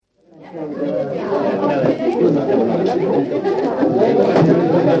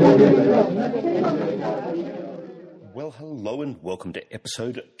Well, hello and welcome to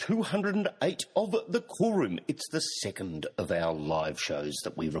episode 208 of The Cool Room. It's the second of our live shows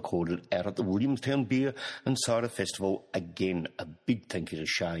that we recorded out at the Williamstown Beer and Cider Festival. Again, a big thank you to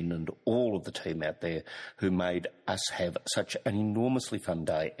Shane and all of the team out there who made us have such an enormously fun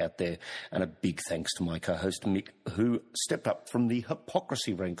day out there. And a big thanks to my co-host Mick, who stepped up from the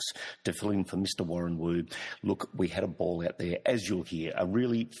Hopocrisy ranks to fill in for Mr. Warren Wu. Look, we had a ball out there, as you'll hear, a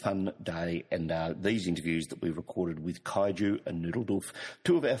really fun day. And these interviews that we recorded with Kaiju and Noodledoof,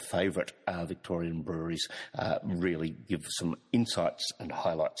 two of our favourite Victorian breweries, really give some insights and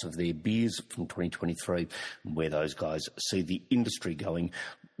highlights of their beers from 2023 and where those guys see the industry going.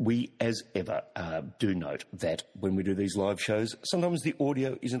 We, as ever, do note that when we do these live shows, sometimes the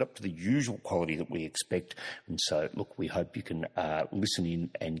audio isn't up to the usual quality that we expect. And so, look, we hope you can listen in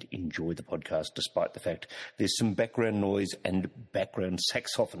and enjoy the podcast, despite the fact there's some background noise and background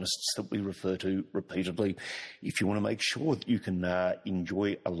saxophonists that we refer to repeatedly. If you want to make sure that you can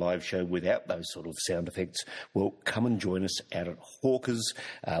enjoy a live show without those sort of sound effects, well, come and join us out at Hawkers.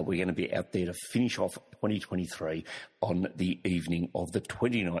 We're going to be out there to finish off 2023 on the evening of the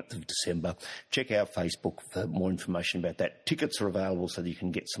 29th of December. Check our Facebook for more information about that. Tickets are available so that you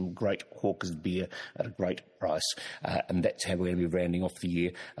can get some great Hawkers beer at a great price. And that's how we're going to be rounding off the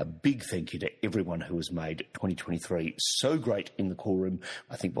year. A big thank you to everyone who has made 2023 so great in the Cool Room.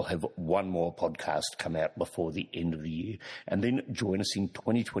 I think we'll have one more podcast come out before the end of the year. And then join us in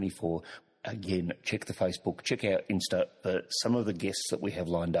 2024. Again, check the Facebook, check out Insta for some of the guests that we have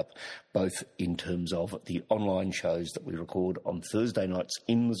lined up, both in terms of the online shows that we record on Thursday nights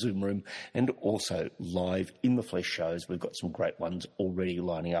in the Zoom room and also live in the flesh shows. We've got some great ones already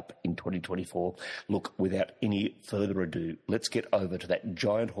lining up in 2024. Look, without any further ado, let's get over to that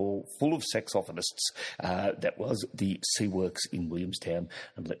giant hall full of saxophonists that was the Sea Works in Williamstown,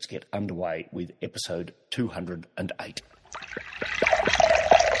 and let's get underway with episode 208.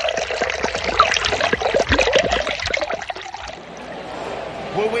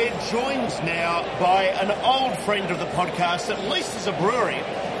 Well, we're joined now by an old friend of the podcast, at least as a brewery,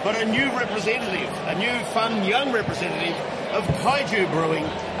 but a new representative, a new, fun, young representative of Kaiju Brewing.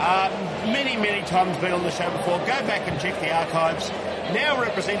 Many, many times been on the show before. Go back and check the archives. Now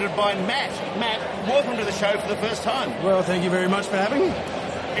represented by Matt. Matt, welcome to the show for the first time. Well, thank you very much for having me.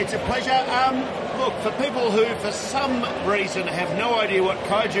 It's a pleasure. Look, for people who, for some reason, have no idea what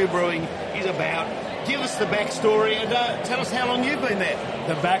Kaiju Brewing is about, give us the backstory and tell us how long you've been there.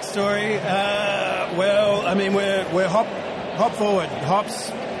 The backstory? Well, I mean, we're hop forward. Hops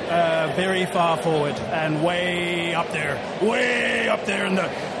very far forward and way up there in the...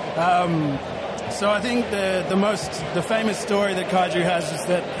 so I think the famous story that Kaiju has is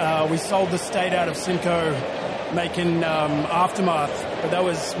that we sold the state out of Simcoe making Aftermath, but that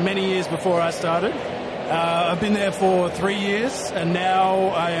was many years before I started. I've been there for 3 years, and now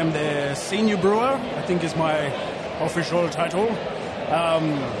I am the senior brewer, I think is my official title.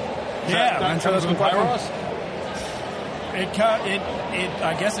 And so some pay rise?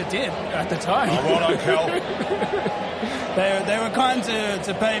 I guess it did at the time. Oh, right, Cal. They were kind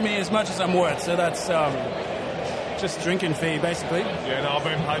to pay me as much as I'm worth, so that's just drinking fee, basically. Yeah, no, I've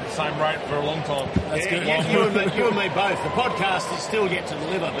been paid the same rate for a long time. That's good. You and me both. The podcast is still yet to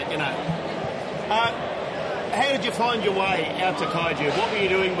deliver, but, you know... how did you find your way out to Kaiju? What were you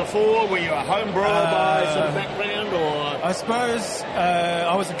doing before? Were you a home brewer by sort of background, or...? I suppose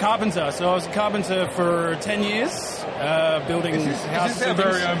I was a carpenter. So I was a carpenter for 10 years, building houses. Is this our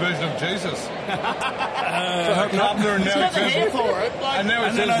very own version of Jesus? Carpenter and now it says... and now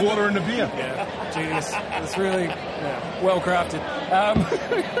it says water in the beer. Yeah, genius. It's really well crafted.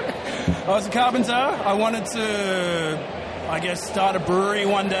 I was a carpenter. I wanted to, I guess, start a brewery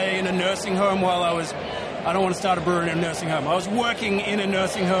one day in a nursing home while I don't want to start a brewery in a nursing home. I was working in a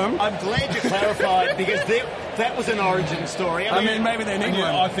nursing home. I'm glad you clarified, because that was an origin story. I mean, maybe they need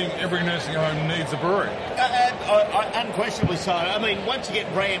one. I think every nursing home needs a brewery. Unquestionably so. I mean, once you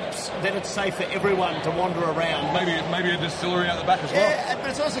get ramps, then it's safe for everyone to wander around. Maybe a distillery out the back as well. Yeah, but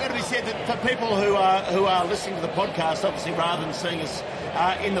it's also got to be said that for people who are listening to the podcast, obviously rather than seeing us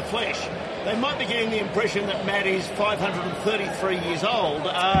in the flesh, they might be getting the impression that Matt is 533 years old.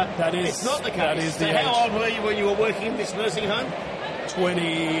 It's not the case. That is the age. How old were you when you were working in this nursing home?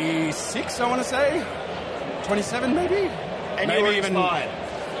 26, I want to say. 27, maybe? And maybe you were even inside?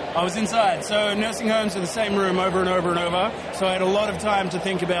 I was inside. So nursing homes are the same room over and over and over. So I had a lot of time to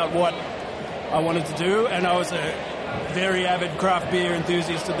think about what I wanted to do. And I was a very avid craft beer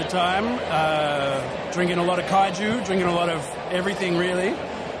enthusiast at the time. Drinking a lot of Kaiju, drinking a lot of everything, really.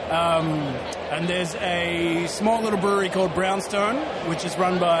 And there's a small little brewery called Brownstone, which is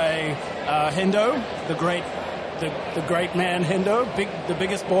run by Hendo, the great man Hendo, the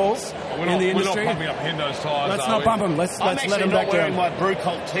biggest balls in the industry. We're not pumping up Hendo's tires. Let's not pump him. Let's let him back down. I'm actually not wearing my Brew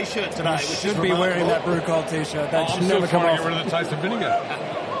Cult T-shirt today. You should be wearing that Brew Cult T-shirt. That should never come off. I'm still trying to get rid of the taste of vinegar.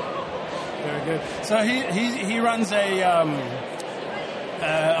 Very good. So he runs a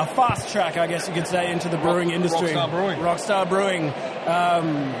fast track, I guess you could say, into the brewing industry. Rockstar Brewing.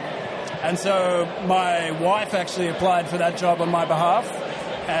 And so my wife actually applied for that job on my behalf,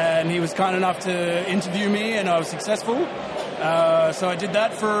 and he was kind enough to interview me, and I was successful. So I did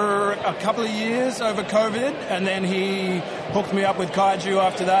that for a couple of years over COVID, and then he hooked me up with Kaiju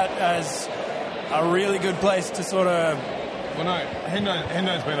after that as a really good place to sort of... Well, no,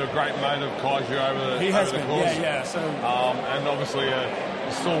 Hendo's been a great mate of Kaiju over the course. Yeah. So, and obviously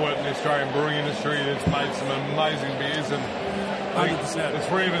a stalwart in the Australian brewing industry that's made some amazing beers, and 100%. The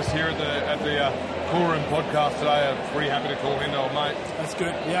three of us here at the Cool Room podcast today are pretty happy to call Hendo a mate. That's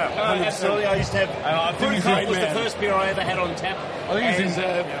good. Yeah, absolutely. I used to have. Brew Cult was the first beer I ever had on tap. I think he's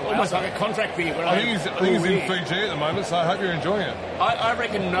almost like a contract beer. I think he's in Fiji at the moment, so I hope you're enjoying it. I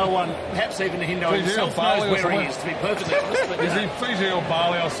reckon no one, perhaps even Hendo himself, knows where he is, to be perfectly honest. But, is he Fiji or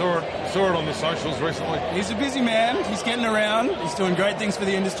Bali? I saw it on the socials recently. He's a busy man. He's getting around. He's doing great things for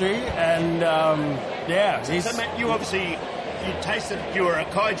the industry, and So Matt, you obviously. You tasted, you were a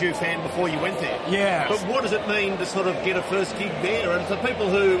Kaiju fan before you went there. Yeah. But what does it mean to sort of get a first gig there? And for people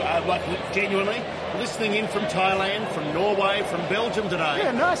who are like genuinely listening in from Thailand, from Norway, from Belgium today,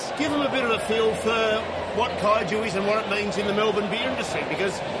 yeah, nice. Give them a bit of a feel for what Kaiju is and what it means in the Melbourne beer industry,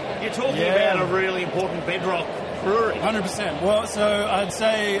 because you're talking about a really important bedrock brewery. 100%. Well, so I'd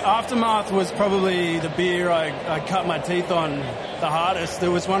say Aftermath was probably the beer I cut my teeth on the hardest. There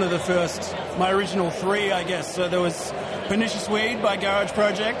was one of the first, my original three, I guess. So there was Pernicious Weed by Garage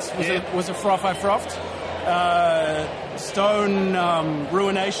Project, was a froth I frothed. Stone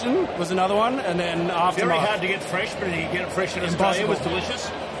Ruination was another one, and then Aftermath. Very hard to get fresh, but you get it fresh in Australia. It was delicious.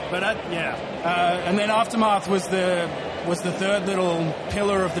 But and then Aftermath was the third little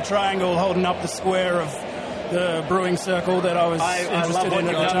pillar of the triangle holding up the square of the brewing circle that I was interested in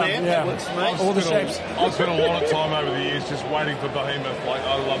at the time. That looks nice. All the shapes. I've spent a lot of time over the years just waiting for Behemoth. Like,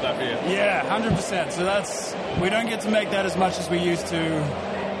 I love that beer. Yeah, 100%. So we don't get to make that as much as we used to,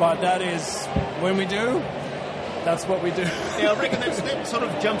 but that is, when we do, that's what we do. Yeah, I reckon that sort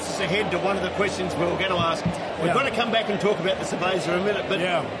of jumps us ahead to one of the questions we were going to ask. We're going to come back and talk about the Cerveza in a minute, but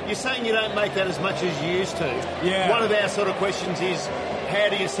you're saying you don't make that as much as you used to. Yeah. One of our sort of questions is, how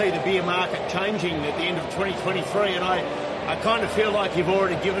do you see the beer market changing at the end of 2023? And I kind of feel like you've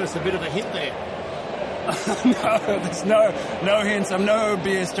already given us a bit of a hint there. No, there's no hints. I'm no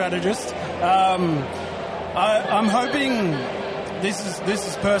beer strategist. I'm hoping this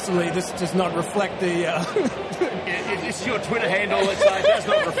is personally, this does not reflect the... This is your Twitter handle. It does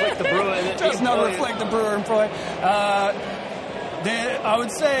not reflect the brewer. It does not reflect the brewer employee. I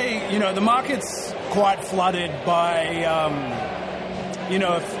would say, the market's quite flooded by,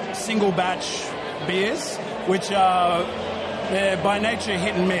 single batch beers, which are they're by nature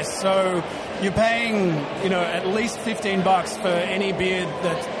hit and miss. So you're paying, at least $15 for any beer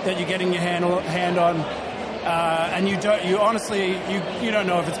that you're getting your hand on, and you honestly don't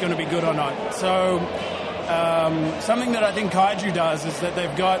know if it's going to be good or not. So something that I think Kaiju does is that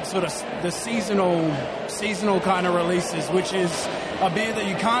they've got sort of the seasonal kind of releases, which is a beer that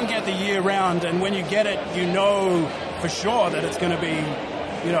you can't get the year round, and when you get it, you know for sure that it's going to be,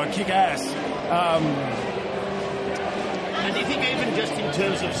 kick-ass. And do you think even just in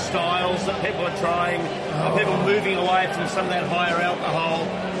terms of styles that people are trying, are people moving away from some of that higher alcohol,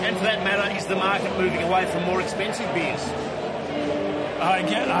 and for that matter, is the market moving away from more expensive beers? I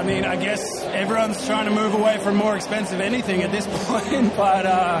guess everyone's trying to move away from more expensive anything at this point, but...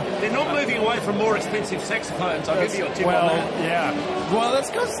 They're not moving away from more expensive saxophones, I'll give you a tip on that. Yeah. Well,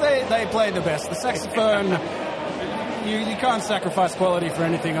 that's because they play the best. The saxophone, you can't sacrifice quality for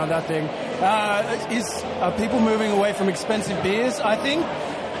anything on that thing. Are people moving away from expensive beers? I think,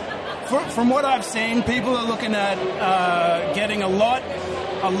 from what I've seen, people are looking at getting a lot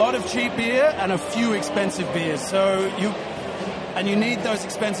of cheap beer and a few expensive beers. So you need those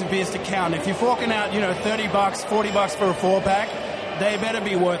expensive beers to count. If you're forking out, $30, $40 for a 4-pack, they better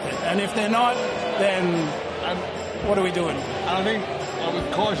be worth it. And if they're not, then what are we doing? And I think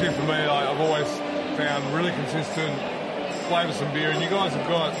with Kaiju, for me, I've always found really consistent flavoursome beer. And you guys have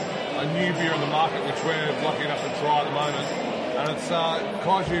got a new beer on the market, which we're lucky enough to try at the moment. And it's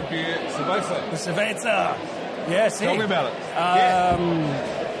Kaiju beer Cerveza. The Cerveza. Yes. Tell me about it.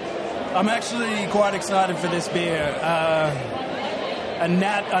 I'm actually quite excited for this beer. And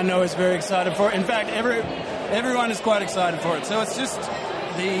Nat, I know, is very excited for it. In fact, everyone is quite excited for it. So it's just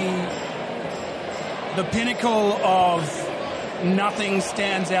the pinnacle of nothing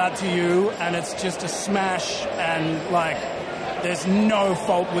stands out to you, and it's just a smash, and like there's no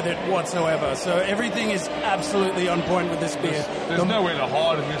fault with it whatsoever. So everything is absolutely on point with this beer. There's nowhere to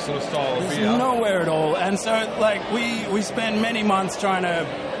hide in this sort of style of beer. There's nowhere at all. And so like we spend many months trying to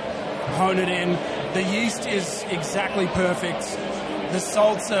hone it in. The yeast is exactly perfect. The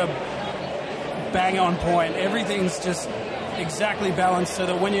salts are bang on point. Everything's just exactly balanced so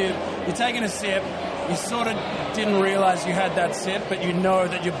that when you're taking a sip, you sort of didn't realise you had that sip, but you know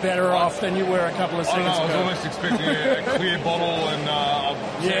that you're better off than you were a couple of seconds ago. I was almost expecting a clear bottle and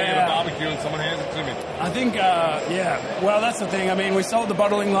at a barbecue and someone hands it to me. I think, well, that's the thing. I mean, we sold the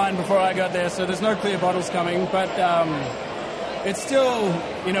bottling line before I got there, so there's no clear bottles coming, but it's still,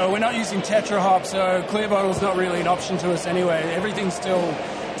 we're not using Tetra hop, so clear bottle's not really an option to us anyway. Everything's still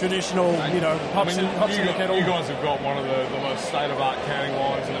traditional, hops in the kettle. You guys have got one of the most state-of-art canning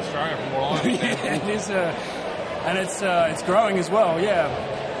lines in Australia, from what I understand. Yeah, it is, and it's growing as well. Yeah,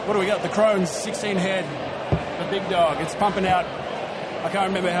 what do we got? The Crohn's 16 head, the big dog. It's pumping out. I can't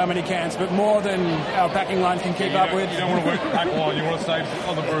remember how many cans, but more than our packing line can keep up with. You don't want to work the pack line. You want to stay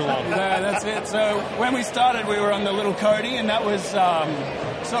on the brew line. No, that's it. So when we started, we were on the little Cody, and that was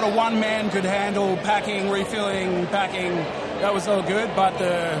sort of one man could handle packing, refilling, packing. That was all good, but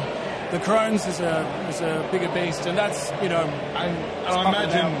the Crohn's is a bigger beast, and that's And I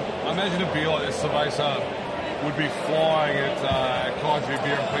imagine a beer like this, Cerveza, would be flying at Kaiju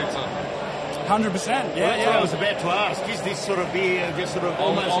Beer and Pizza. 100%. Yeah, That's what I was about to ask. Is this sort of beer just sort of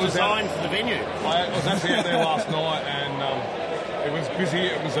almost designed for the venue? I was actually out there last night, and it was busy.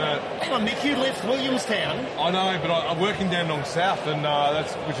 It was a. Hang on, Mick, you left Williamstown. I know, but I'm working down Nong South, and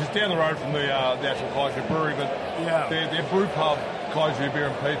which is down the road from the actual Kaiju brewery. But their brew pub, Kaiju Beer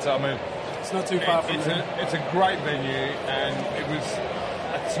and Pizza. I mean, it's not too far from here. It's a great venue, and it was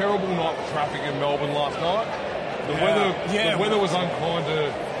a terrible night for traffic in Melbourne last night. The weather was unkind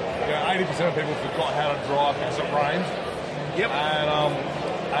to. 80% of people forgot how to drive because it rained. Yep.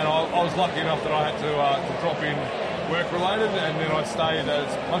 And I was lucky enough that I had to drop in work-related, and then I stayed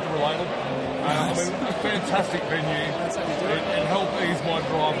as punter-related. I mean, a fantastic venue. That's how you do it. It helped ease my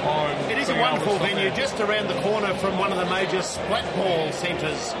drive home. It is a wonderful venue, just around the corner from one of the major splat ball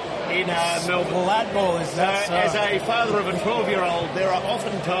centres in Melbourne. Splat ball is that? As a father of a 12-year-old, there are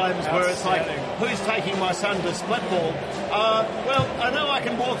often times where it's like, who's taking my son to splat ball? Well, I know I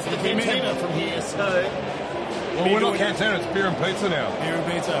can walk to the cantina from here, so... Well, we're not cantina, it's beer and pizza now. Beer and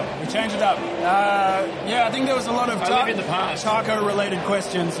pizza. We changed it up. I think there was a lot of taco-related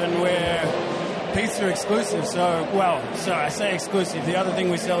questions, and we're pizza exclusive. So I say exclusive. The other thing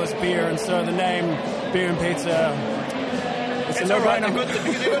we sell is beer, and so the name Beer and Pizza... It's all right. The good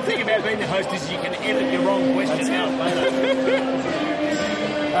thing about being the host is you can edit your wrong question out later.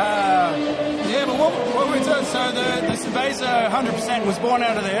 But what we're doing, so the Cerveza 100% was born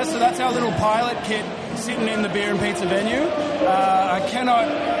out of there, so that's our little pilot kit sitting in the Beer and Pizza venue. I cannot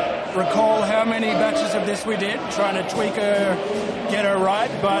recall how many batches of this we did, trying to tweak her, get her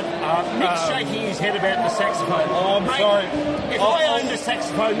right, but... Nick's shaking his head about the saxophone. Oh, I'm sorry. If I owned a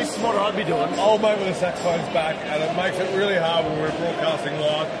saxophone, this is what I'd be doing. Old mate with the saxophone's back, and it makes it really hard when we're broadcasting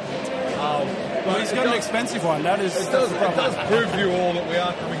live. Well, he's got an expensive one. It does prove to you all that we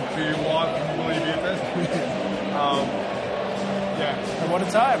are coming to you live from the Williamstown Beer Festival. And what a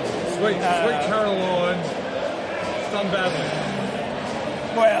time. Sweet Caroline. Done badly.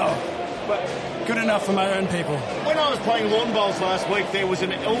 Well, good enough for my own people. When I was playing lawn bowls last week, there was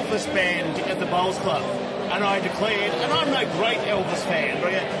an Elvis band at the bowls club. And I declared, and I'm no great Elvis fan,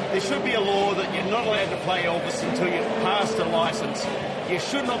 but there should be a law that you're not allowed to play Elvis until you've passed a licence. You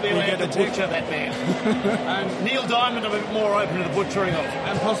should not be allowed to butcher that band. And Neil Diamond, I'm a bit more open to the butchering of.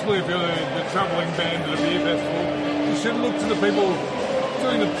 And possibly if you're the travelling band at a beer festival, you should look to the people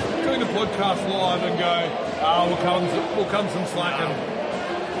doing the podcast live and go, we'll come some slacking.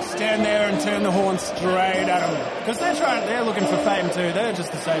 Stand there and turn the horn straight at them. Because they're looking for fame too. They're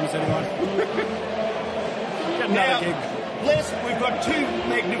just the same as anyone. Now, we've got two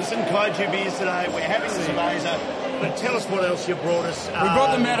magnificent Kaiju beers today. We're having the Cerveza, but tell us what else you brought us. We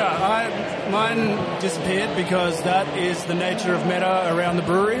brought the Meta. Mine disappeared because that is the nature of Meta around the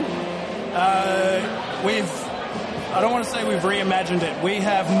brewery. I don't want to say we've reimagined it. We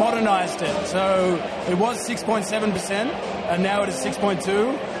have modernized it. So it was 6.7%, and now it is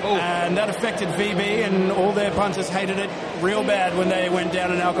 6.2%. And that affected VB, and all their punters hated it real bad when they went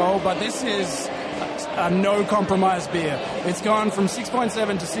down in alcohol. But this is a no-compromise beer. It's gone from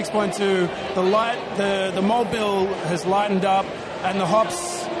 6.7 to 6.2. The malt bill has lightened up. and the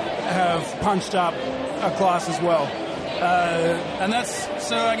hops have punched up a class as well. And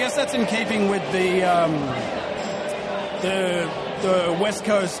I guess that's in keeping with the West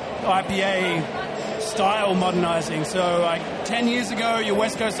Coast IPA style modernizing. So 10 years ago, your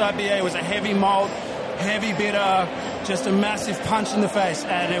West Coast IPA was a heavy malt, heavy bitter, just a massive punch in the face,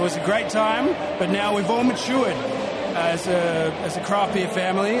 and it was a great time. But now we've all matured as a craft beer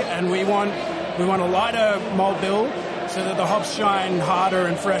family, and we want a lighter malt bill so that the hops shine harder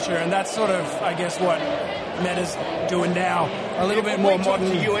and fresher, and that's sort of, I guess, what Meta's doing now. A little bit more modern.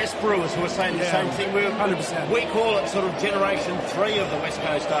 We talked to US brewers who are saying the same thing. 100%. We call it sort of generation 3 of the West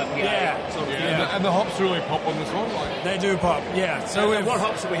Coast IPA. Yeah. Sort of And the hops really pop on this one. Like. They do pop, yeah. So what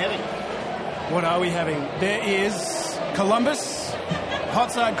hops are we having? What are we having? There is Columbus,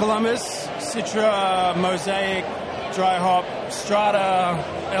 Hot Side Columbus, Citra, Mosaic, Dry Hop, Strata,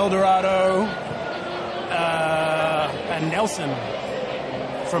 Eldorado, and Nelson.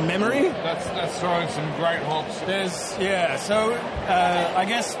 From memory. That's throwing some great hops. So I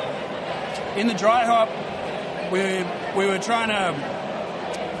guess in the dry hop, we were trying to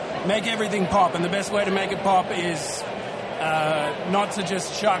make everything pop, and the best way to make it pop is not to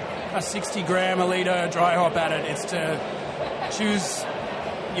just chuck a 60 gram a litre dry hop at it. It's to choose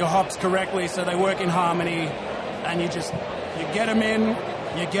your hops correctly so they work in harmony, and you get them in,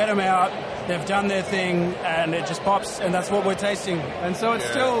 you get them out. They've done their thing, and it just pops, and that's what we're tasting. And so it's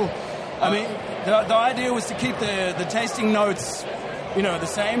still, I mean, the idea was to keep the tasting notes, the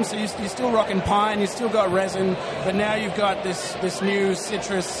same. So you're still rocking pine, you still got resin, but now you've got this new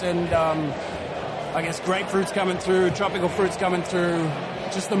citrus and I guess grapefruits coming through, tropical fruits coming through,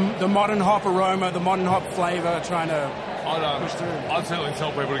 just the modern hop aroma, the modern hop flavour trying to push through. I'd certainly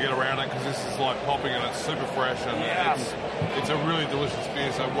tell people to get around it because this is like popping and it's super fresh and it's a really delicious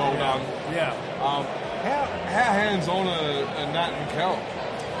beer, so well done. Yeah. How hands-on are Nat and Cal?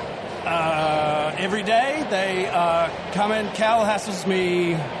 Every day they come in. Cal hassles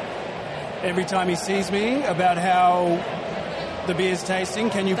me every time he sees me about how the beer's tasting.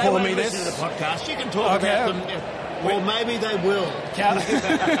 Can you pour me this? Listen to the podcast. You can talk about them. Well, maybe they will. Cal,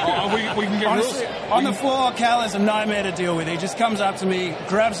 we can get honestly, on the floor, Cal is a nightmare to deal with. He just comes up to me,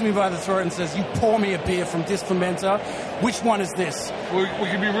 grabs me by the throat and says, "You pour me a beer from this fermenter. Which one is this?" We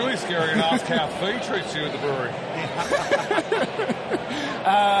can be really scary and ask how Fee treats you at the brewery.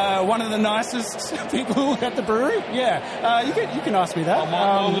 One of the nicest people at the brewery. Yeah, you can ask me that.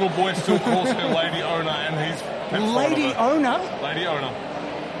 My little boy still calls her Lady Owner, and he's Lady Owner. Lady Owner.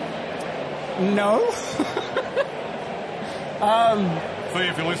 No. Fee,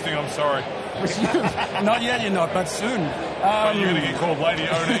 if you're listening, I'm sorry. Not yet, you're not, but soon. But you're going to get called Lady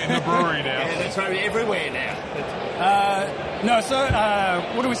Owner in the brewery now. Yeah, that's right, everywhere now.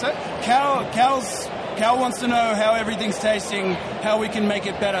 What do we say? Cal wants to know how everything's tasting, how we can make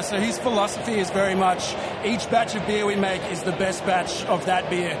it better. So his philosophy is very much each batch of beer we make is the best batch of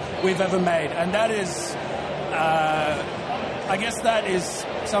that beer we've ever made. And that is, I guess that is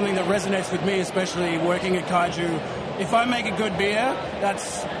something that resonates with me, especially working at Kaiju. If I make a good beer,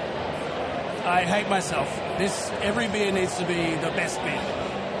 I hate myself. Every beer needs to be the best beer.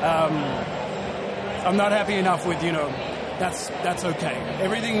 I'm not happy enough with, that's okay.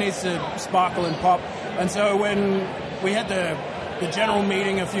 Everything needs to sparkle and pop. And so when we had the general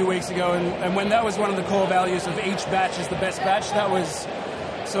meeting a few weeks ago, and when that was one of the core values of each batch is the best batch, that was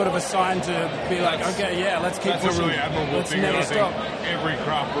sort of a sign to be like, okay, yeah, let's keep pushing. That's a really admirable thing. I think every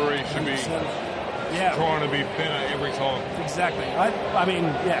craft brewery should be trying to be better every time. Exactly. I mean,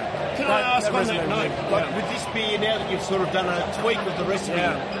 yeah. Can I ask on that note, with this beer now that you've sort of done a tweak with the recipe,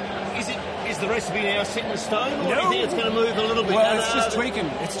 is the recipe now set in stone, or do you think it's going to move a little bit? Well, it's just tweaking.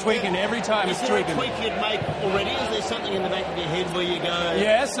 It's tweaking every time. Is there a tweak you'd make already? Is there something in the back of your head where you go?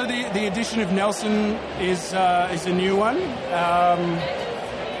 Yeah. So the addition of Nelson is a new one.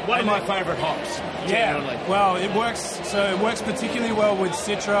 One of my favourite hops. Genuinely. Yeah. Well, it works. So it works particularly well with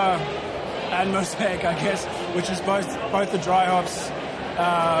Citra and Mosaic, I guess, which is both the dry hops.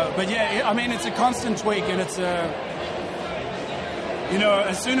 But yeah, I mean, it's a constant tweak, and it's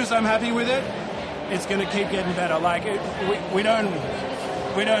as soon as I'm happy with it, it's going to keep getting better. Like we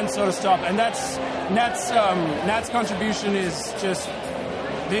don't sort of stop, and that's Nat's contribution is just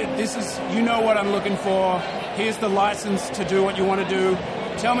this is what I'm looking for. Here's the license to do what you want to do.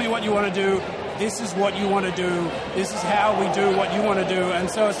 Tell me what you want to do. This is what you want to do. This is how we do what you want to do. And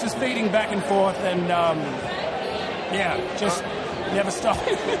so it's just feeding back and forth, and just never stop.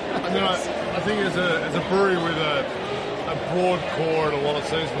 I mean, I think as a brewery with a broad core and a lot of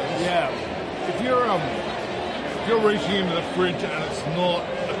seasonals. Yeah. If you're reaching into the fridge and it's not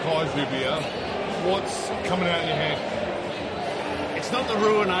a Kaiju beer, what's coming out in your head? it's not the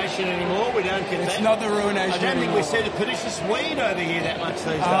ruination anymore. We don't get that. It's not the ruination I don't think anymore. we see the pernicious weed over here that much these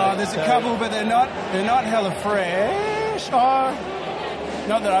days. There's a couple, but they're not hella fresh. Oh,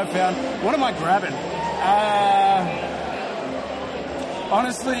 not that I've found. What am I grabbing?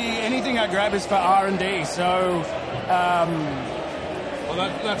 Honestly, anything I grab is for R&D. So. Well,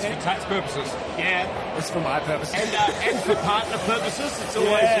 that's for tax purposes. Yeah. It's for my purposes. And for partner purposes, it's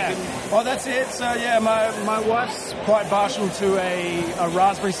always... Yeah. Well, that's it. So, yeah, my wife's quite partial to a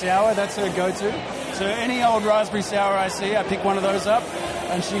raspberry sour. That's her go-to. So any old raspberry sour I see, I pick one of those up,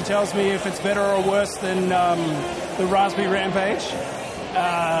 and she tells me if it's better or worse than the Raspberry Rampage.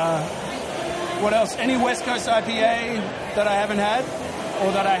 What else? Any West Coast IPA that I haven't had,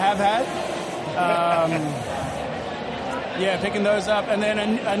 or that I have had. Yeah, picking those up, and then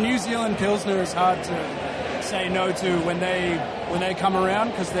a New Zealand Pilsner is hard to say no to when they come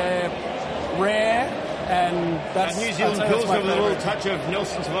around because they're rare, and that's New Zealand Pilsner with a little touch of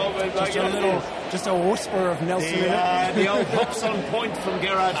Nelson's Volvo. Just a whisper of Nelson in it. The old hops on point from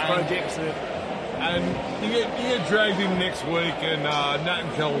Garage Projects. And you get dragged in next week, and Nat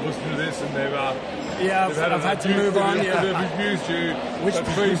and Kel will listen to this, and I've had to move on. Yeah, they've abused you. But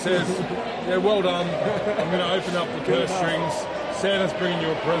Fee says, "Yeah, well done. I'm going to open up the purse strings. Santa's bringing you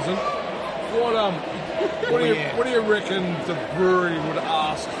a present. What do you reckon the brewery would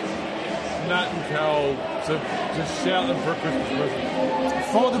ask Nat and Kel to shout them for a Christmas present?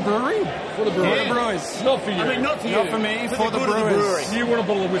 For the brewery? For the brewery. Yeah. For the brewers. Not for you. I mean, not for you. Not for me. For the brewers. brewery. You want a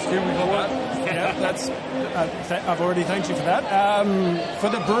bottle of whiskey? We got that. Yeah, that's. I've already thanked you for that. For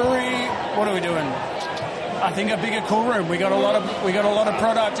the brewery, what are we doing? I think a bigger cool room. We got a lot of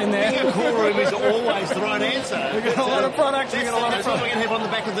product in there. Bigger cool room is always the right answer. We got a lot of product. That's what we're going to have on the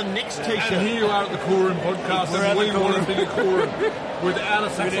back of the next T-shirt. And here you are at the Cool Room podcast, and we want a bigger cool room without a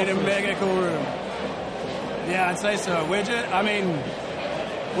We saxophonist. need a mega cool room. Yeah, I'd say so.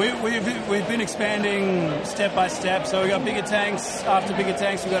 We've been expanding step by step. So we got bigger tanks. After bigger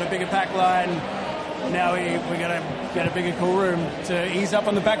tanks, we got a bigger pack line. Now we got to get a bigger cool room to ease up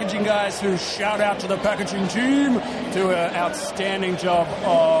on the packaging guys, who shout out to the packaging team, do an outstanding job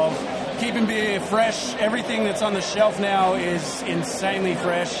of keeping beer fresh. Everything that's on the shelf now is insanely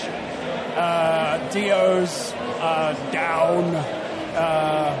fresh. DOs down.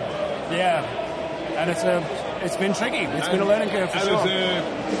 And it's been tricky. It's been a learning curve for sure.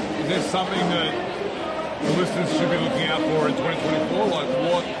 Is there something that the listeners should be looking out for in 2024? Like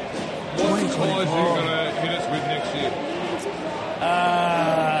what surprise are you going to hit us with next year?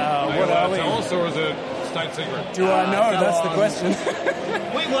 What are we? Tell us, or is it state secret? Do I know? That's the question.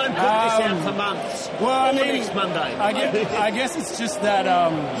 We won't put this out for months. Well, next Monday. I guess it's just that,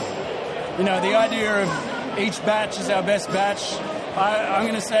 the idea of each batch is our best batch. I'm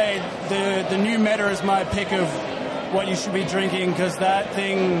going to say the new meta is my pick of what you should be drinking, because that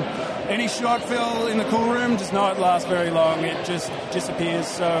thing, any short fill in the cool room does not last very long. It just disappears.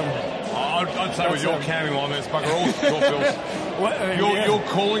 So I'd say with your canning line, it's bugger all short fills. You're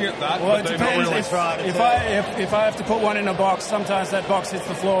calling it that, well, but it they're depends. not really. If I have to put one in a box, sometimes that box hits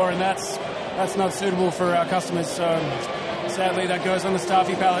the floor, and that's not suitable for our customers. So sadly, that goes on the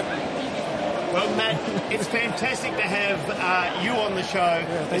Staffy pallet. Well, Matt, it's fantastic to have you on the show.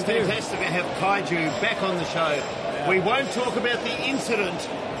 Yeah, it's fantastic to have Kaiju back on the show. Yeah. We won't talk about the incident,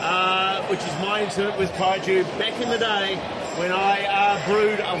 which is my incident with Kaiju back in the day when I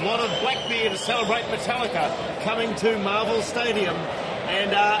brewed a lot of black beer to celebrate Metallica coming to Marvel Stadium.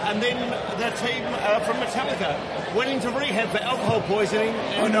 And then the team from Metallica went into rehab for alcohol poisoning,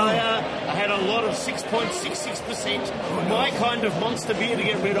 and I had a lot of 6.66%, my kind of monster beer to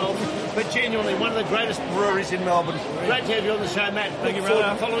get rid of, but genuinely one of the greatest breweries in Melbourne. Great to have you on the show, Matt. Thank you, forward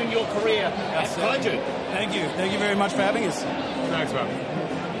brother. to following your career at Kaiju. Thank you. Thank you very much for having us. Thanks, man.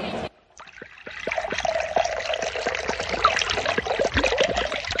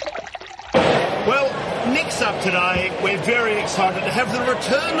 Well, next up today, we're very excited to have the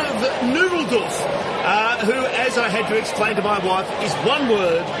return of Noodledoof, who, as I had to explain to my wife, is one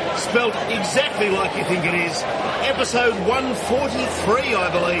word, spelled exactly like you think it is. Episode 143,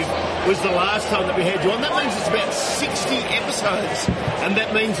 I believe, was the last time that we had you on. That means it's about 60 episodes, and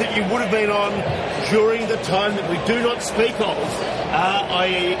that means that you would have been on during the time that we do not speak of,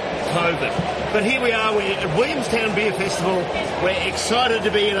 i.e. COVID. But here we are, we're at Williamstown Beer Festival. We're excited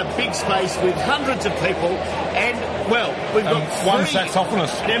to be in a big space with hundreds of people, and, well, we've got one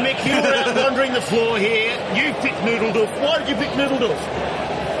saxophonist. Now, Mick, you were out wandering the floor here. You picked Noodledoof. Why did you pick Noodledoof?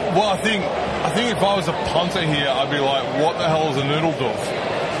 Well, I think if I was a punter here, I'd be like, what the hell is a Noodledoof?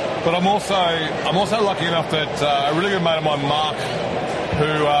 But I'm also lucky enough that a really good mate of mine, Mark,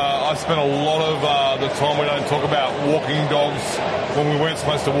 who I spent a lot of the time we don't talk about walking dogs when we weren't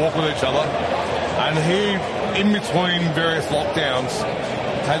supposed to walk with each other. And he, in between various lockdowns,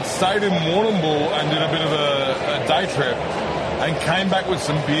 had stayed in Warrnambool and did a bit of a day trip and came back with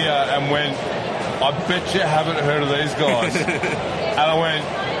some beer and went, I bet you haven't heard of these guys. And I went,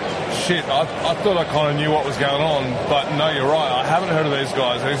 shit, I thought I kind of knew what was going on, but no, you're right, I haven't heard of these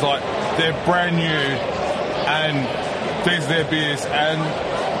guys. And he's like, they're brand new and these are their beers. And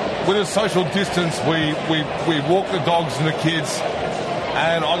with a social distance, we walk the dogs and the kids,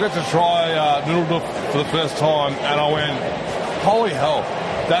 and I got to try Noodledoof for the first time, and I went, holy hell,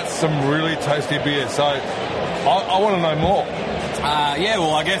 that's some really tasty beer. So I want to know more.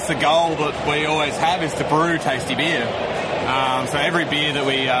 Well, I guess the goal that we always have is to brew tasty beer. So every beer that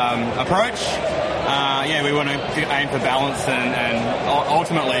we approach, we want to aim for balance and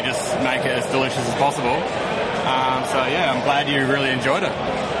ultimately just make it as delicious as possible. I'm glad you really enjoyed it.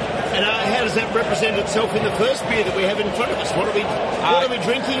 And how does that represent itself in the first beer that we have in front of us? What are we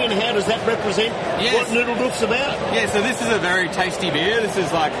drinking, and how does that represent what Noodledoof's about? Yeah, so this is a very tasty beer. This is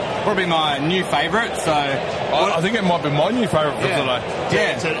probably my new favourite. So I think it might be my new favourite for today.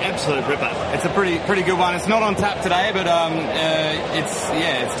 Yeah, it's an absolute ripper. It's a pretty good one. It's not on tap today, but it's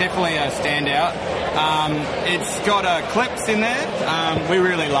definitely a standout. It's got Eclipse in there. We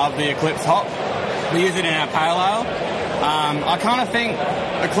really love the Eclipse hop. We use it in our pale ale. I kind of think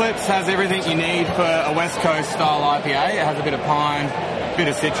Eclipse has everything you need for a West Coast style IPA. It has a bit of pine, a bit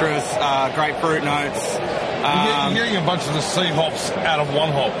of citrus, grapefruit notes. You're getting a bunch of the C hops out of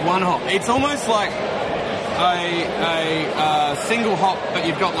one hop. One hop. It's almost like a single hop, but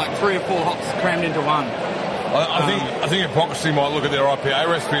you've got like 3 or 4 hops crammed into one. I think Hopocrisy might look at their IPA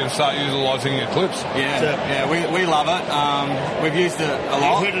recipe and start utilising Eclipse. Yeah, we love it. We've used it a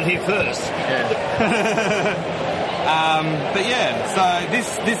lot. You heard it here first. Yeah. So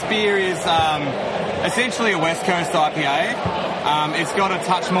this beer is essentially a West Coast IPA. It's got a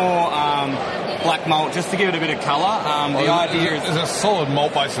touch more black malt just to give it a bit of colour. The idea is... There's a solid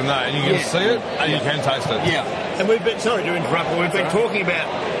malt base in that, and you can see it and you can taste it. Yeah. And we've been, sorry to interrupt, but we've been talking about,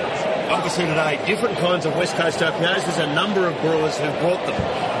 obviously today, different kinds of West Coast IPAs. There's a number of brewers who've brought them.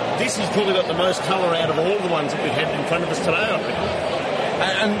 This has probably got the most colour out of all the ones that we've had in front of us today, I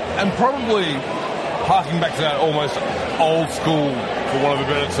reckon. And probably... harking back to that almost old school, for want of a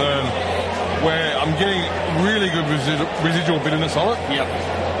better term, where I'm getting really good residual bitterness on it. Yep.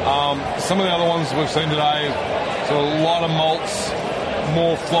 Some of the other ones we've seen today, so a lot of malts,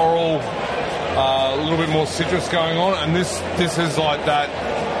 more floral, a little bit more citrus going on, and this is like that.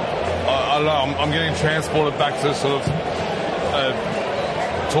 I don't know. I'm getting transported back to sort of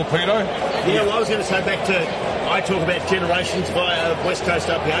torpedo. Yeah, well, I was going to say back to. I talk about generations via West Coast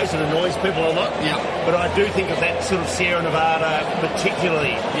IPAs. It annoys people a lot. Yeah. But I do think of that sort of Sierra Nevada,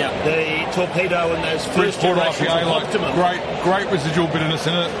 particularly the Torpedo and those first generations IPA, of Optimum. Great residual bitterness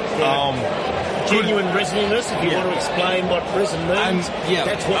in it. Yeah. Genuine resininess, if you want to explain what resin means.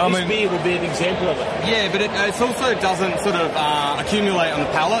 That's what this beer would be an example of it. Yeah, but it also doesn't sort of accumulate on the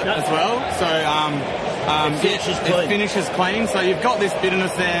palate as well. So it finishes clean. So you've got this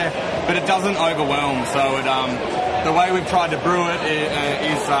bitterness there, but it doesn't overwhelm. So the way we've tried to brew it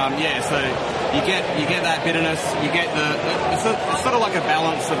is so you get that bitterness. You get it's sort of like a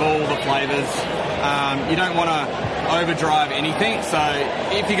balance of all the flavours. You don't want to overdrive anything. So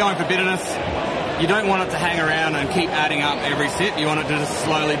if you're going for bitterness, you don't want it to hang around and keep adding up every sip. You want it to just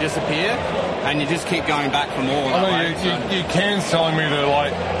slowly disappear, and you just keep going back for more. You can telling me to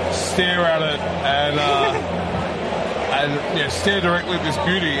like stare at it and stare directly at this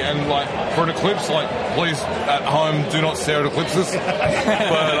beauty, and like for an eclipse, like please at home do not stare at eclipses.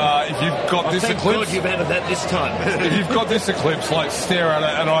 But if you've got this eclipse, God you've added that this time. If you've got this eclipse, like stare at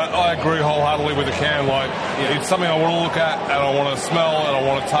it, and I agree wholeheartedly with the can. Like it's something I want to look at, and I want to smell, and I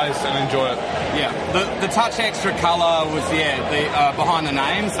want to taste and enjoy it. Yeah, the touch extra colour was the behind the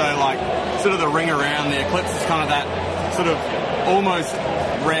name. So like sort of the ring around the eclipse is kind of that sort of almost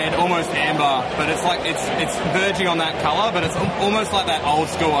red, almost amber, but it's like it's verging on that colour, but it's almost like that old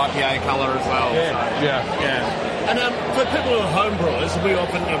school IPA colour as well. Yeah. And for people who are home brewers, we've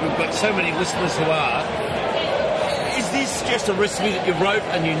got so many listeners who are. Is this just a recipe that you wrote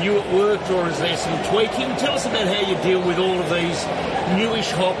and you knew it worked, or is there some tweaking? Tell us about how you deal with all of these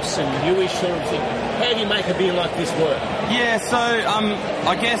newish hops and newish sort of thing. How do you make a beer like this work? Yeah, so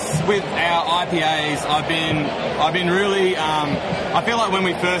I guess with our IPAs, I've been really. I feel like when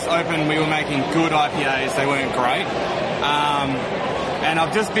we first opened, we were making good IPAs. They weren't great, and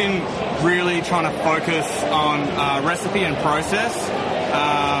I've just been really trying to focus on recipe and process.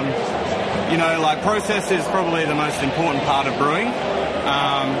 Process is probably the most important part of brewing.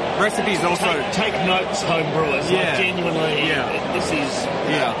 Recipes also... Take notes, home brewers. Yeah. Like, genuinely, this is...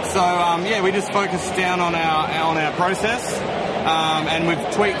 Yeah. So, we just focused down on our process, and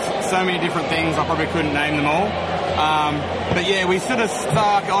we've tweaked so many different things, I probably couldn't name them all. But yeah, we sort of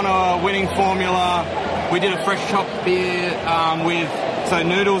stuck on a winning formula. We did a fresh chopped beer so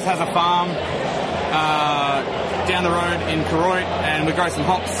Noodles has a farm down the road in Koroit, and we grow some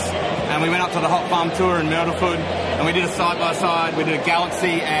hops. And we went up to the hop farm tour in Myrtleford, and we did a side-by-side. We did a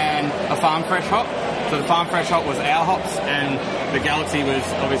Galaxy and a farm fresh hop. So the farm fresh hop was our hops, and the Galaxy was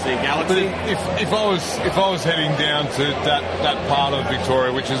obviously Galaxy. But if I was heading down to that part of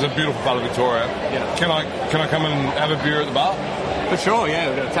Victoria, which is a beautiful part of Victoria, can I come and have a beer at the bar? For sure, yeah.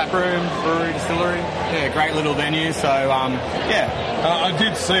 We've got a tap room, brewery, distillery. Yeah, great little venue. So I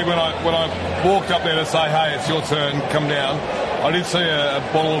did see when I walked up there to say, hey, it's your turn, come down. I did see a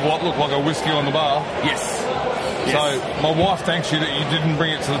bottle of what looked like a whiskey on the bar. Yes. So my wife thanks you that you didn't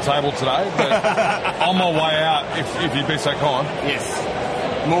bring it to the table today, but on my way out, if you'd be so kind. Yes.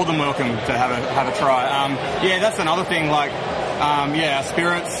 More than welcome to have a try. That's another thing. Like, our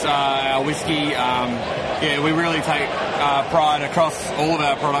spirits, our whiskey. We really take pride across all of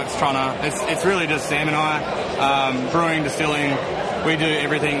our products. It's really just Sam and I, brewing, distilling. We do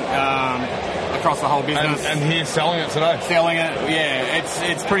everything. Across the whole business. And he's selling it today. Selling it, yeah.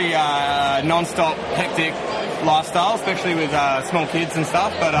 It's pretty non-stop, hectic lifestyle, especially with small kids and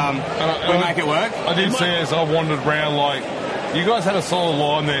stuff, but we make it work. I did see as I wandered around, like, you guys had a solid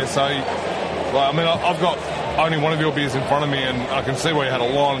line there, so, I've got only one of your beers in front of me, and I can see where you had a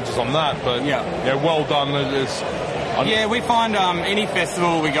line just on that, but, well done. We find any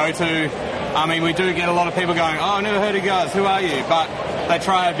festival we go to, we do get a lot of people going, oh, I've never heard of you guys, who are you? But they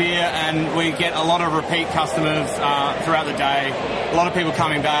try a beer, and we get a lot of repeat customers throughout the day. A lot of people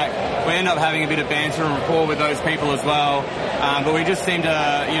coming back. We end up having a bit of banter and rapport with those people as well. But we just seem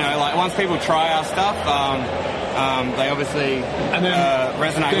to, once people try our stuff, they obviously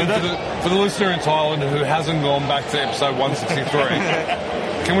resonate with it. For the listener in Thailand who hasn't gone back to episode 163...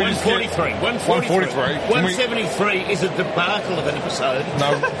 Can we 143. 173 is a debacle of an episode.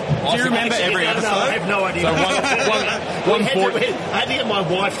 No. Do you remember every episode? No, I have no idea. So I had to get my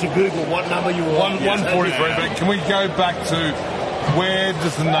wife to Google what number you were on. 143, but can we go back to where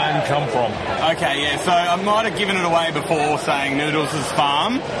does the name come from? Okay, yeah, so I might have given it away before saying Noodles is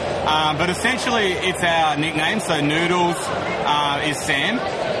farm, but essentially it's our nickname, so Noodles is Sam,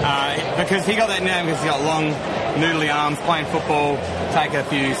 because he got that name because he got long, noodly arms, playing football, take a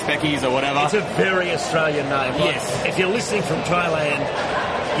few speckies or whatever. It's a very Australian name. Yes. If you're listening from Thailand,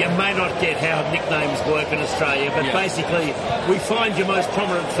 you may not get how nicknames work in Australia, but basically we find your most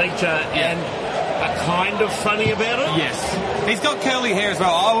prominent feature and are kind of funny about it. Yes. He's got curly hair as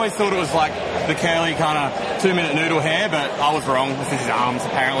well. I always thought it was like the curly kind of 2-minute noodle hair, but I was wrong. This is his arms,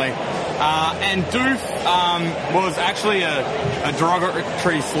 apparently. And Doof was actually a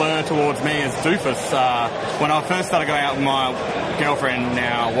derogatory slur towards me as Doofus. When I first started going out with my girlfriend,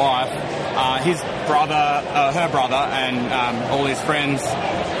 now wife, her brother, and all his friends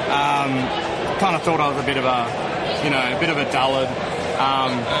kind of thought I was a bit of a dullard.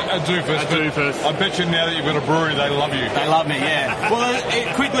 A doofus. I bet you now that you've got a brewery, they love you. They love me, yeah. Well,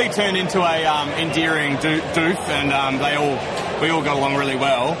 it quickly turned into a endearing doof, and we all got along really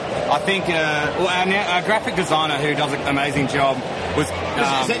well. I think our graphic designer, who does an amazing job, was...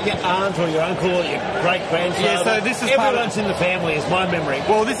 is that your aunt or your uncle or your great-grandfather? Yeah, so this is everyone's in the family, is my memory.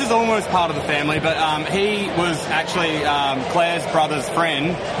 Well, this is almost part of the family, but he was actually Claire's brother's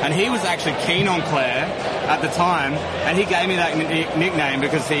friend, and he was actually keen on Claire at the time, and he gave me that nickname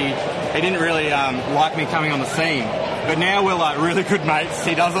because he didn't really like me coming on the scene. But now we're like really good mates.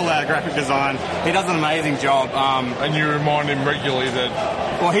 He does all our graphic design. He does an amazing job. And you remind him regularly that...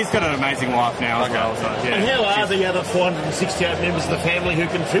 Well, he's got an amazing wife now as well. So, yeah. And how are the other 468 members of the family who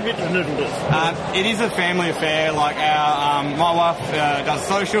contribute to Noodledoof? It is a family affair. Like my wife does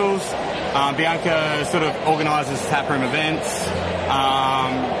socials. Bianca sort of organises taproom events.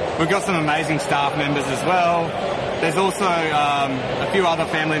 We've got some amazing staff members as well. There's also a few other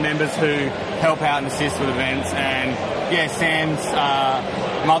family members who help out and assist with events. And yeah, Sam's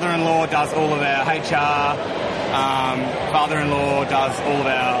mother-in-law does all of our HR. Father-in-law does all of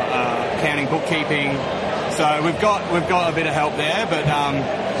our accounting, bookkeeping. So we've got a bit of help there, but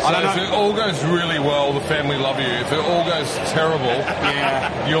I don't know. If it all goes really well, the family love you. If it all goes terrible,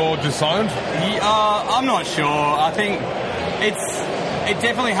 you're disowned? I'm not sure. I think it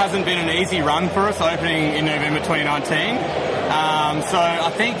definitely hasn't been an easy run for us opening in November 2019. So I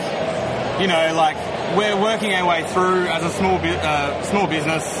think, we're working our way through as a small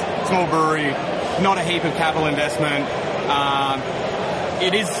business, small brewery, not a heap of capital investment.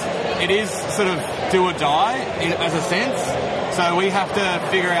 it is sort of do or die as a sense. So we have to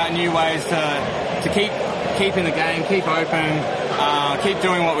figure out new ways to keep in the game, keep open, keep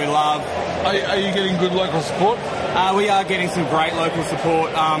doing what we love. Are you getting good local support? We are getting some great local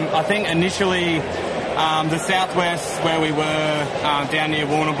support. I think initially the southwest, where we were, down near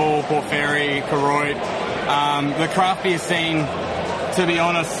Warrnambool, Port Fairy, Koroit, the craft beer scene, to be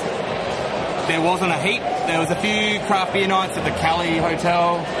honest, there wasn't a heap. There was a few craft beer nights at the Cali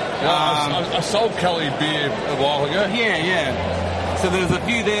Hotel. I sold Cali beer a while ago. Yeah. So there's a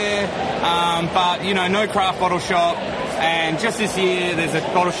few there, but, no craft bottle shop. And just this year, there's a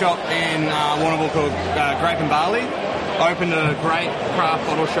bottle shop in Warrnambool called Grape and Barley. Opened a great craft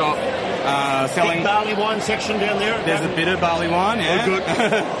bottle shop selling... Big barley wine section down there? There's a bit of barley wine, yeah. Oh,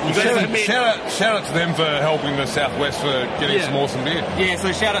 good. Shout out to them for helping the Southwest for getting some awesome beer. Yeah,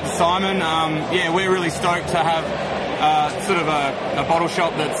 so shout out to Simon. We're really stoked to have sort of a bottle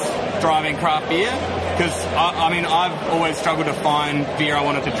shop that's driving craft beer. Because, I've always struggled to find beer I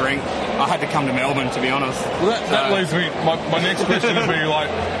wanted to drink. I had to come to Melbourne, to be honest. Well, that leads me... My next question would be, like,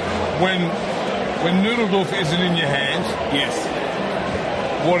 when Noodledoof isn't in your hand... Yes.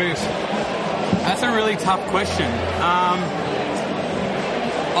 What is? That's a really tough question.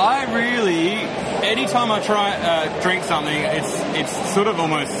 Anytime I try drink something, it's sort of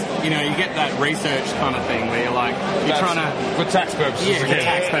almost, you get that research kind of thing where you're trying to... For tax purposes. Yeah, for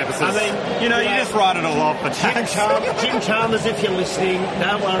tax purposes. You just write it all off for tax. Jim Chalmers, if you're listening,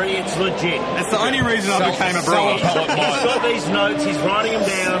 don't worry, it's legit. It's the only reason I became a brewer. He's got these notes, he's writing them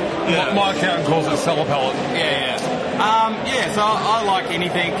down. Yeah. My accountant calls it cellar pallet. Yeah. So I like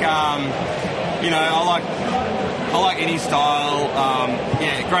anything, I like any style.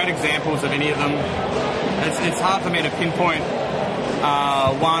 Great examples of any of them. It's hard for me to pinpoint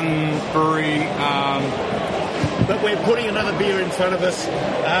one brewery. But we're putting another beer in front of us.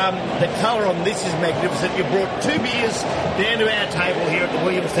 The colour on this is magnificent. You brought 2 beers down to our table here at the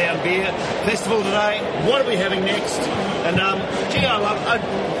Williamstown Beer Festival today. What are we having next? And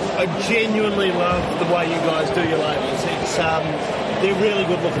I genuinely love the way you guys do your labels. They're really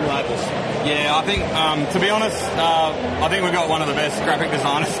good looking labels. Yeah, I think, to be honest, I think we've got one of the best graphic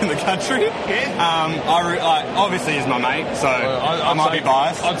designers in the country. Yeah. Obviously he's my mate, so I might be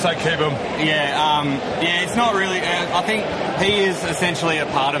biased. I'd say keep him. It's not really... I think he is essentially a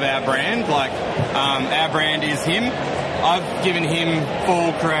part of our brand. Our brand is him. I've given him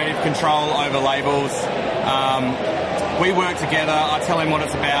full creative control over labels. We work together. I tell him what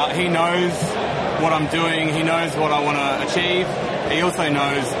it's about. He knows what I'm doing. He knows what I want to achieve. He also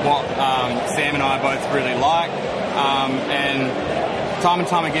knows what Sam and I both really like. And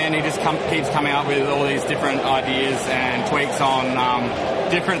time again, he just keeps coming up with all these different ideas and tweaks on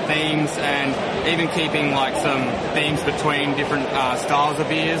different themes, and even keeping some themes between different styles of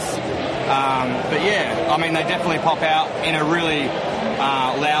beers. They definitely pop out in a really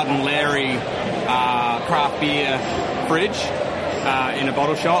loud and leery craft beer fridge in a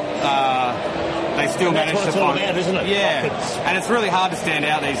bottle shop. They still manage to find... About, isn't it? Yeah, and it's really hard to stand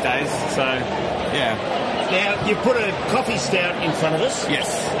out these days, so, yeah. Now, you put a coffee stout in front of us.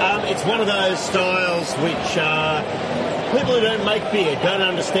 Yes. It's one of those styles which people who don't make beer don't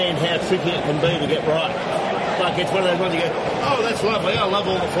understand how tricky it can be to get right. It's one of those ones you go, oh, that's lovely, I love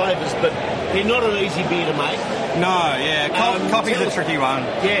all the flavours, but they're not an easy beer to make. No, yeah, coffee's a tricky one.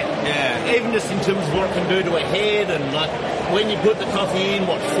 Yeah. Even just in terms of what it can do to a head, and when you put the coffee in,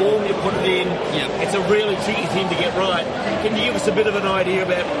 what form you put it in. Yeah. It's a really tricky thing to get right. Can you give us a bit of an idea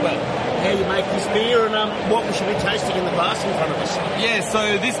about how you make this beer and what we should be tasting in the glass in front of us? Yeah,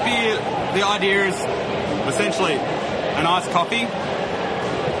 so this beer, the idea is essentially an iced coffee.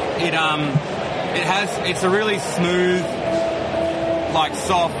 It's a really smooth,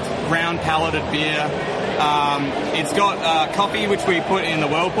 soft, round palated beer. It's got coffee which we put in the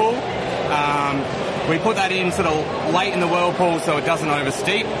whirlpool. We put that in sort of late in the whirlpool so it doesn't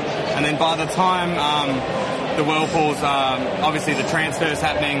oversteep, and then by the time the whirlpool's obviously the transfer's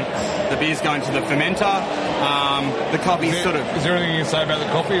happening, the beer's going to the fermenter. The coffee's Is there anything you can say about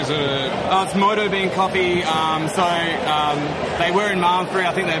the coffee? Is it it's Moto bean coffee. They were in Malmesbury.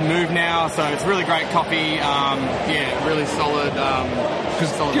 I think they've moved now, so it's really great coffee. Really solid.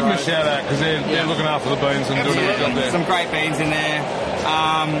 Give them a shout out because they're looking after the beans and doing a good job there. Some great beans in there.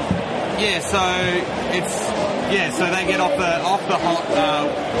 So they get off the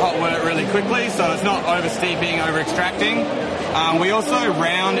hot wort really quickly, so it's not over steeping, over extracting. We also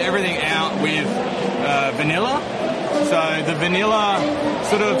round everything out with vanilla. So the vanilla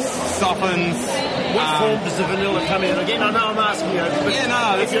sort of softens What form does the vanilla come in? Again, I know I'm asking you,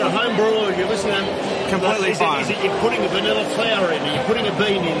 but if you're a home brewer, you're listening, completely fine. Is it you're putting a vanilla flour in, are you putting a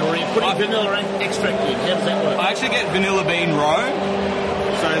bean in, or are you putting vanilla extract in? How does that work? I actually get vanilla bean roe,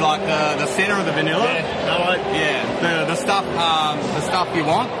 so like the centre of the vanilla. The stuff you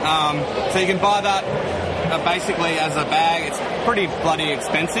want. So you can buy that basically as a bag. It's pretty bloody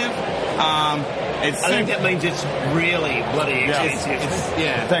expensive. I think that means it's really bloody expensive.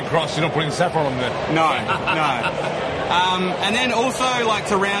 Thank Christ you're not putting saffron on there. No. And then also, like,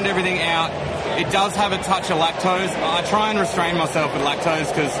 to round everything out, it does have a touch of lactose. I try and restrain myself with lactose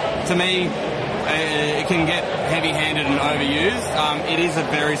because, to me, it can get heavy-handed and overused. It is a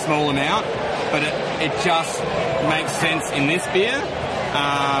very small amount, but it just makes sense in this beer.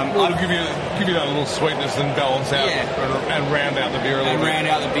 It'll give you that little sweetness and balance out and round out the beer a little bit. Round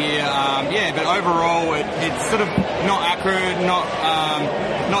out the beer, but overall it's sort of not acrid,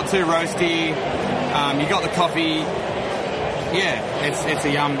 not too roasty. You got the coffee. Yeah, it's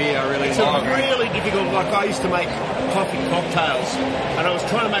a yum beer. I really like it. It's really difficult. Like, I used to make coffee cocktails, and I was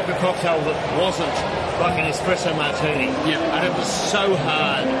trying to make a cocktail that wasn't like an espresso martini. Yeah. And it was so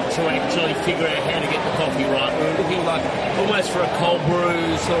hard to actually figure out how to get the coffee right. We were looking like almost for a cold brew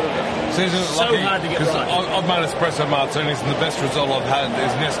sort of. So hard to get right. I've made espresso martinis, and the best result I've had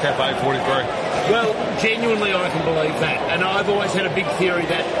is Nescafe 43. Well, genuinely, I can believe that. And I've always had a big theory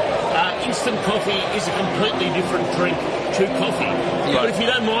that instant coffee is a completely different drink to coffee. Yeah. But if you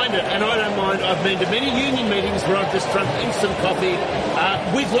don't mind it, and I don't mind, I've been to many union meetings where I've just drunk instant coffee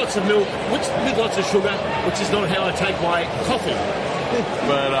with lots of milk, with lots of sugar, which is not how I take my coffee.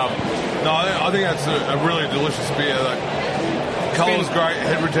 But no, I think that's a really delicious beer. Colour's great,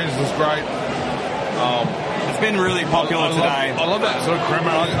 head retention's great. It's been really popular today. I love that sort of crema.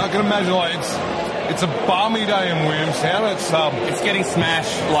 I can imagine, like, it's a balmy day in Williamstown. It's getting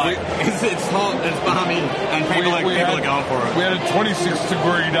smashed. Like, it's hot, it's balmy, and people are going for it. We had a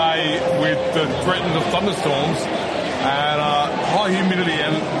 26-degree day with the threat of thunderstorms and high humidity,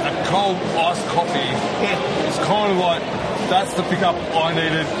 and a cold iced coffee. It's kind of like, that's the pickup I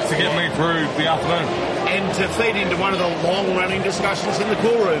needed to get me through the afternoon. And to feed into one of the long-running discussions in the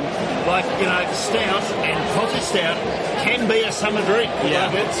cool room, like, stout and coffee stout can be a summer drink. Yeah.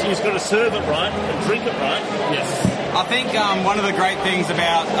 Like, you just got to serve it right and drink it right. Yes. I think one of the great things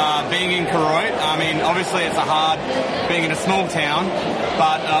about being in Koroit, I mean, obviously it's hard being in a small town,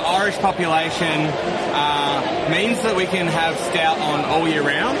 but Irish population means that we can have stout on all year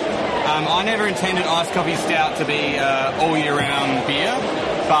round. I never intended iced coffee stout to be all year round beer,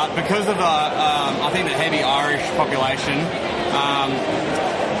 but because of I think the heavy Irish population,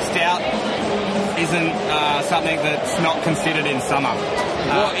 stout isn't something that's not considered in summer.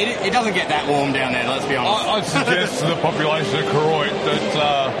 It doesn't get that warm down there, let's be honest. I'd suggest to the population of Koroit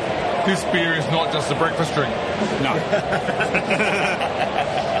that this beer is not just a breakfast drink. No.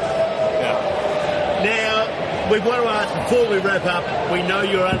 Now, we want to ask, before we wrap up, we know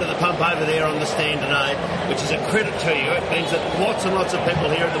you're under the pump over there on the stand today, which is a credit to you. It means that lots and lots of people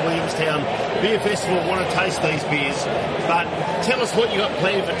here at the Williamstown Beer Festival want to taste these beers. But tell us what you got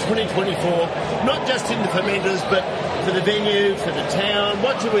planned for 2024, not just in the fermenters, but for the venue, for the town.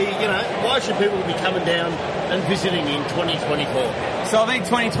 What should why should people be coming down and visiting in 2024? So I think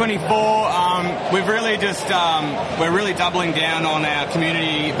 2024, we've really just, we're really doubling down on our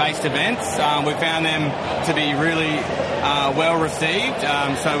community-based events. We found them to be really well received.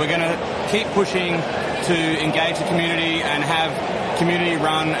 So we're going to keep pushing to engage the community and have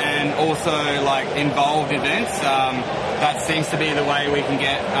community-run and also involved events. That seems to be the way we can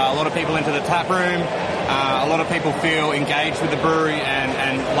get a lot of people into the tap room. A lot of people feel engaged with the brewery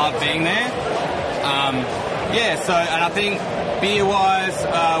and love being there. And I think beer-wise,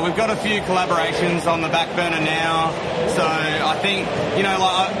 we've got a few collaborations on the back burner now. So I think,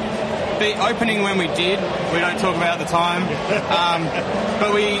 the opening when we did, we don't talk about at the time.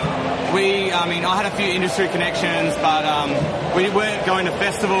 But I had a few industry connections, but we weren't going to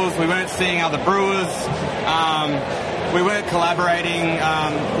festivals, we weren't seeing other brewers, we weren't collaborating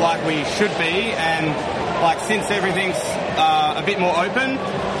like we should be, and since everything's a bit more open,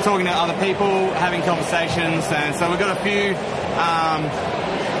 talking to other people, having conversations, and so we've got a few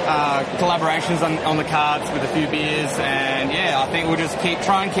collaborations on the cards with a few beers, and I think we'll just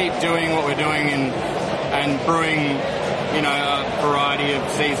try and keep doing what we're doing and brewing, a variety of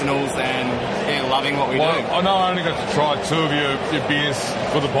seasonals and loving what we do. I know I only got to try 2 of your beers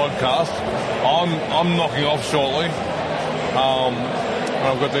for the podcast. I'm knocking off shortly.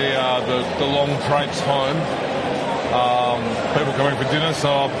 I've got the long traipse home. People coming for dinner, so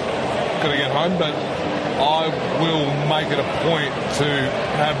I've got to get home. But I will make it a point to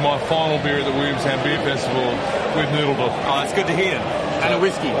have my final beer at the Williamstown Beer Festival with Noodledoof. Oh, that's good to hear. And a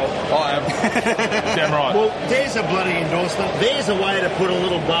whiskey. I am. Damn right. Well, there's a bloody endorsement. There's a way to put a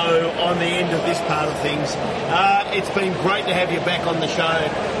little bow on the end of this part of things. It's been great to have you back on the show.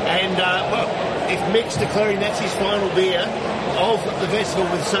 And, well, if Mick's declaring that's his final beer of the festival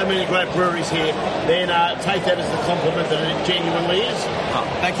with so many great breweries here, then take that as the compliment that it genuinely is. Oh,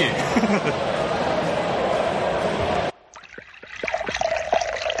 thank you.